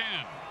down and 10.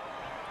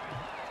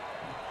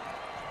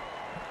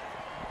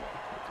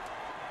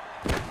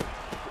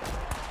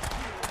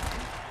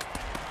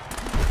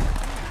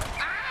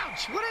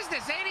 Ouch! What is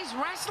this, 80s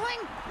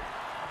wrestling?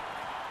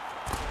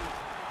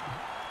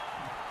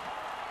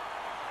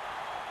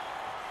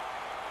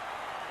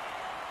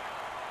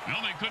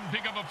 Well, they couldn't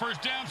pick up a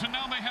first down, so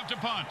now they have to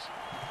punt.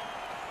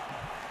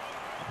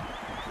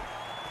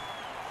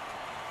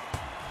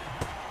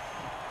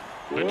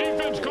 The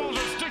defense calls a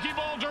sticky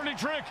ball dirty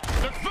trick.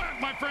 That,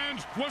 my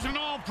friends, was an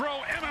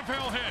all-pro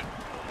MFL hit.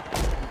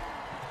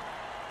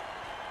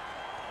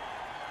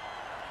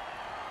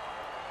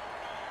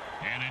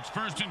 it's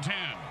 1st and 10.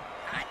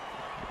 Hot.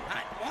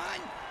 Hot 1.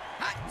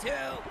 Hot 2.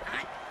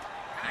 Hot.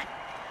 Hot.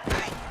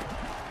 Hot.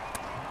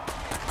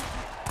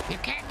 You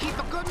can't keep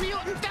a good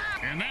mutant down.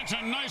 And that's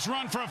a nice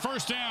run for a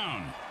 1st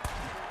down.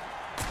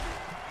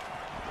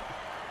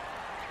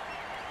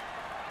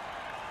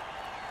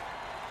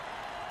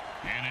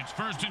 And it's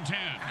 1st and 10.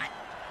 Hot.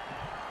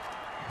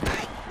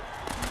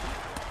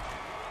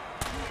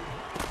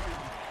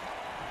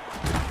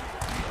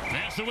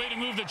 That's the way to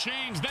move the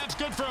chains. That's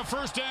good for a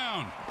 1st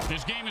down.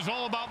 This game is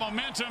all about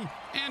momentum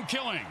and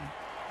killing.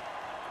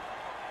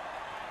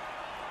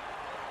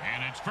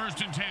 And it's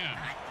 1st and 10.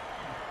 Hot.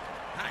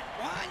 Hot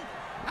 1.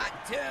 Hot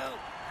 2.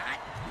 Hot.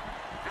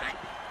 Hot.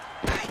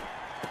 Hot.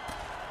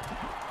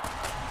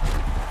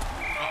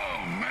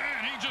 Oh,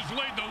 man, he just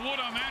laid the wood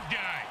on that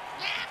guy.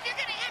 Yeah, if you're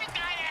gonna hit a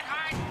guy that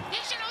hard,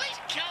 you should at least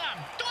kill him.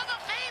 Do him a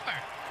favor.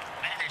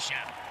 Finish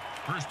him.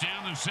 1st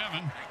down and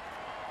 7.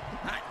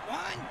 Hot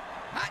 1.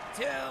 Hot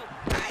 2.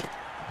 Hot.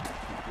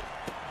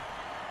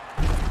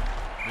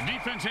 The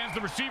defense has the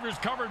receivers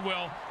covered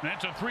well.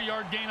 That's a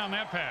 3-yard gain on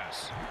that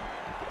pass.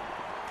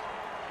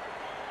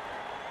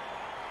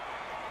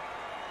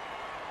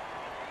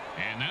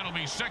 And that'll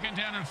be 2nd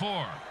down and 4.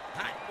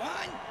 Hot 1.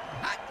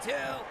 Hot 2.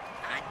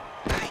 Hot.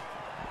 Hot.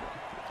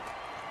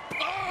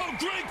 Oh,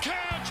 great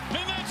catch!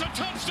 And that's a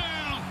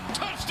touchdown!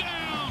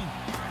 Touchdown!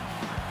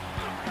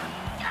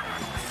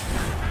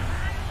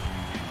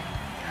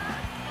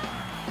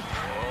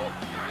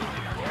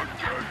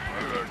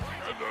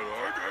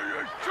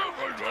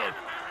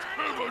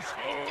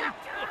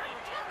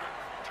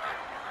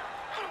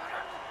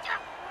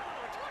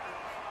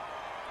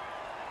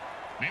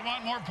 They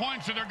want more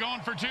points, so they're going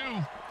for 2.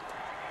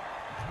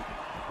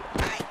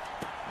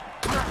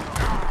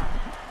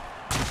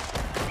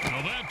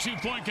 Well, that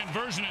 2-point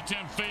conversion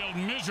attempt failed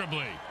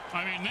miserably.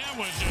 I mean, that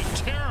was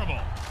just terrible.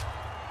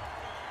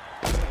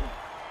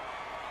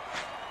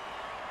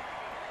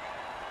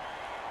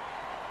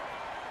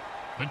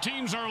 The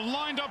teams are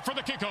lined up for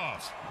the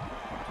kickoff.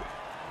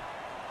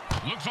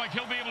 Looks like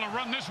he'll be able to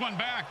run this one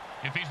back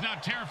if he's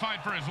not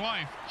terrified for his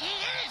life.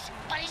 He is,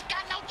 but he's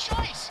got no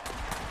choice.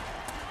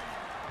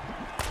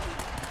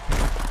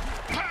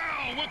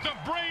 Pow! With the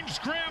brain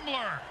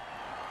scrambler.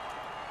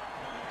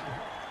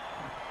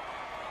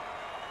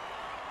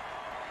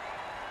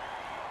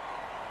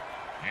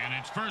 And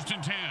it's 1st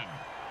and 10.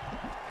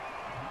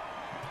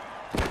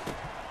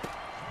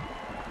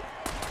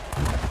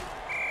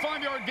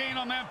 Five-yard gain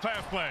on that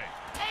pass play.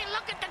 Hey,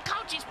 look at the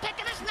coach. He's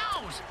picking his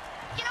nose.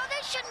 You know,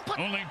 they shouldn't put...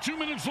 Only 2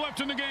 minutes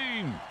left in the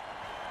game.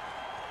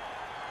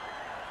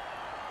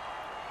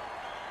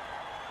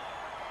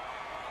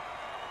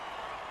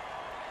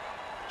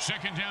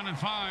 Second down and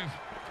 5.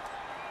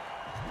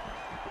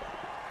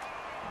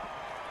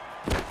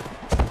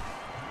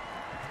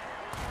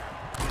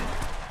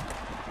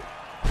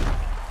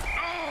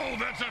 Oh,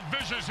 that's a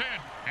vicious hit.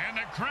 And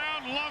the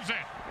crowd loves it.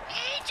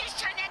 He just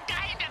turned that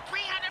guy into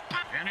 300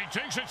 pounds. And he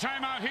takes a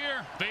timeout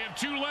here. They have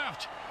 2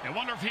 left. I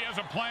wonder if he has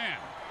a plan.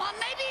 Well,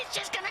 maybe he's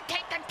just going to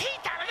take the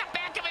teeth out of the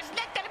back of his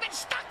neck that have been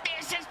stuck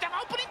there since the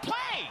opening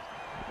play.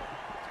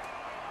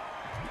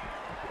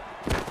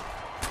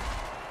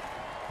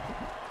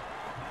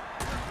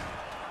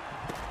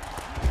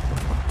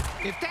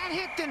 If that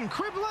hit didn't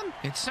cripple him,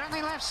 it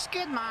certainly left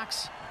skid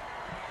marks.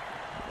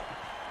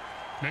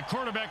 The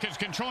quarterback is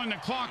controlling the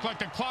clock like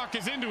the clock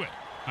is into it.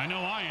 I know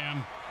I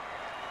am.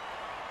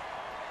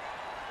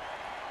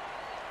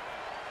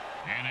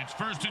 And it's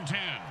 1st and 10.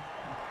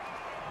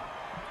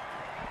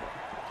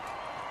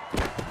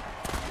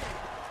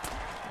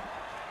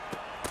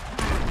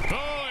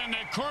 Oh, and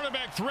the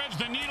quarterback threads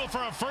the needle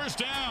for a 1st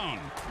down.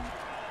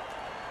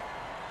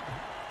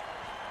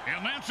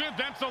 And that's it.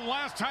 That's the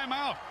last time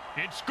out.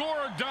 It's score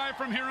or die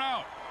from here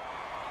out.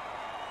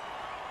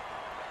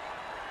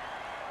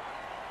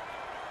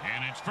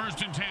 And it's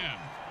 1st and 10.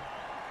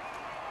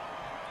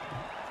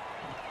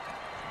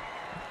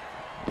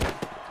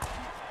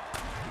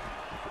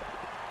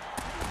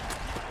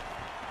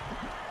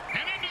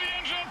 And into the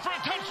end zone for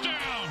a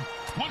touchdown.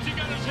 Once he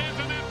got his hands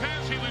on that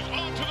pass, he was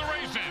off to the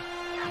races.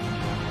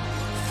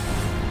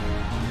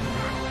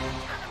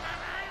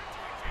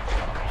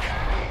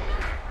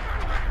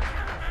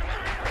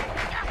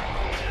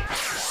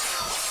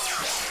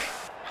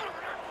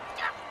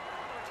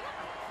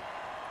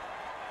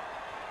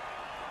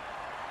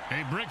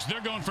 Hey, Bricks,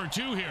 they're going for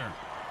 2 here.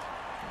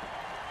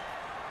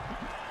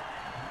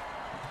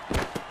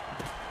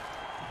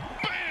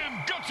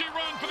 Bam! Gutsy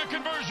run for the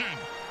conversion.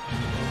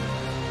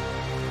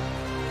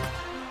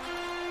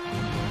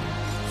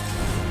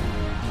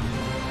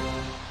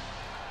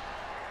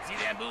 See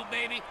that move,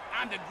 baby?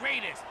 I'm the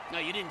greatest. No,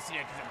 you didn't see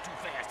that because I'm too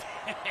fast.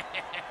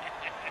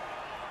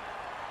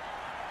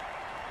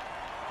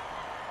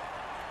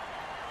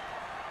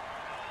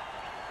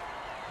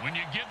 When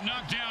you get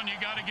knocked down, you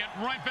got to get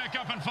right back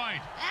up and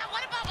fight.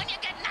 What about when you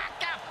get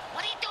knocked out?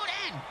 What do you do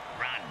then?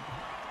 Run.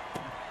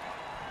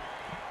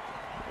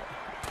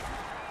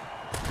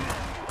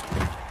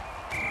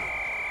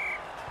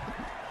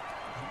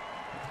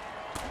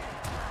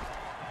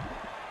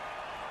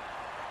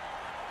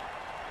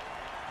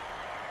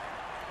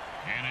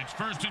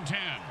 first and 10.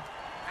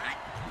 Hot.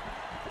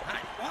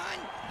 Hot 1.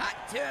 Hot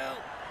 2.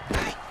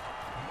 Hot.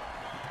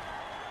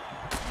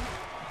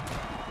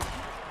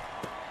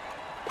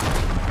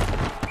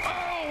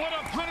 Oh, what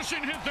a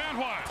punishing hit that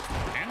was.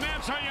 And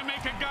that's how you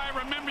make a guy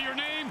remember your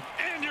name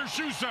and your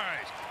shoe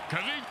size.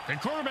 Cuzzy, the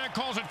quarterback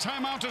calls a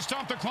timeout to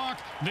stop the clock.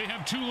 They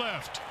have 2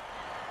 left.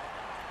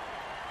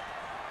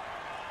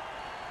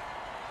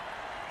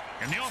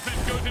 And the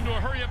offense goes into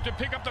a hurry-up to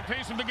pick up the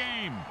pace of the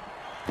game.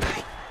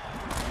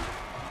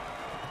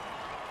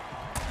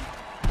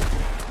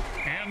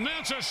 And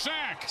that's a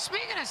sack.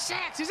 Speaking of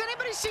sacks, has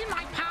anybody seen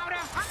my powder?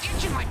 I'm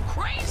itching like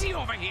crazy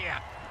over here.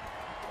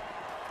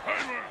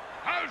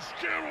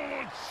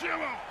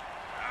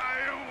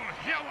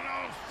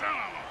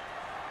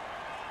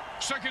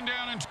 Second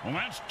down and... Well,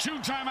 that's 2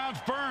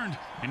 timeouts burned.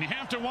 And you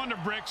have to wonder,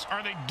 Bricks,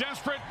 are they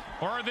desperate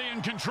or are they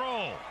in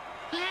control?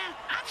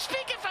 I'm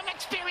speaking from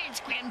experience,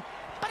 Grim.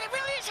 But it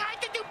really is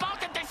hard to do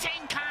both at the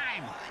same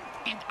time.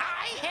 And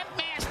I have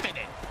mastered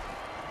it.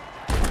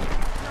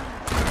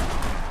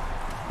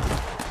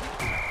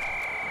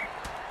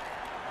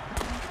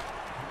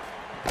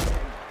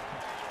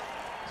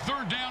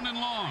 Third down and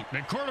long.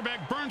 The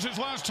quarterback burns his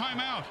last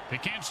timeout. They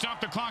can't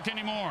stop the clock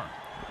anymore.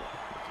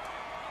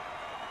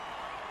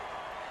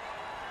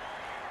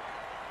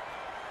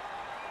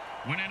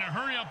 When in a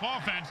hurry-up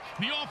offense,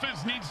 the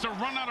offense needs to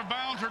run out of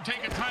bounds or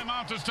take a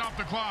timeout to stop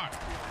the clock.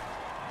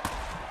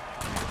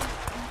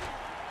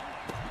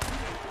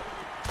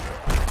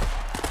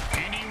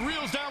 And he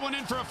reels that one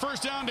in for a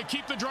first down to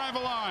keep the drive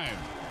alive.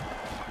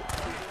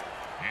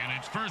 And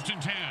it's first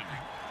and 10.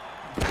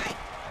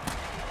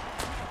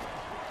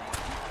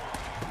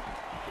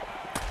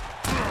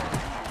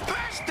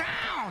 First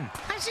down!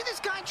 I see this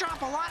guy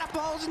drop a lot of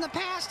balls in the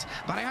past,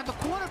 but I heard the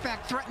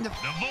quarterback threaten to...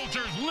 The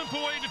Vultures limp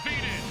away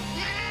defeated.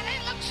 They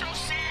look so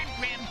sad,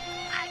 Grim.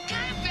 I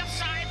kind of feel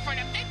sorry for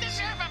them. They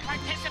deserve a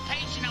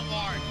participation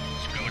award.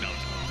 Screw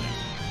those losers.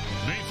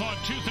 They fought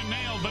tooth and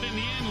nail, but in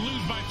the end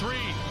lose by 3.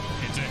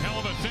 It's a hell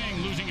of a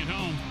thing losing at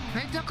home.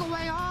 They took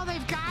away all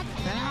they've got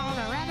and all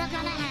they're ever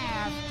gonna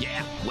have.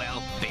 Yeah,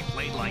 well, they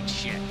played like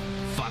shit.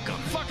 Fuck them.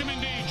 Fuck him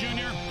indeed,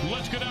 Junior.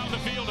 Let's get out of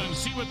the field and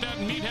see what that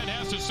meathead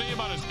has to say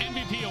about his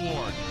MVP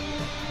award.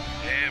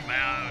 Hey,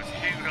 man,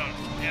 he's gonna,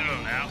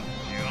 now.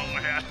 You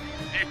know that.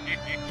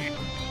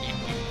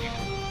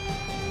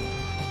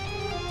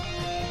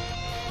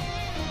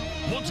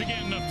 Once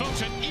again, the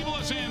folks at Evil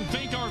SN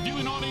thank our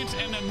viewing audience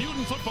and the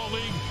Mutant Football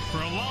League for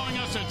allowing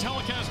us to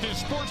telecast this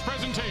sports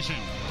presentation.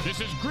 This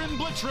is Grim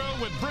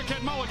Blitzrow with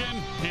Brickhead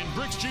Mulligan and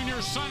Bricks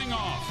Jr. signing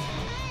off.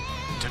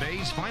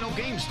 Today's final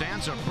game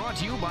stats are brought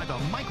to you by the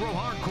Micro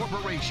Hard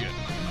Corporation.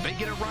 They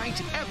get it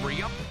right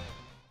every up.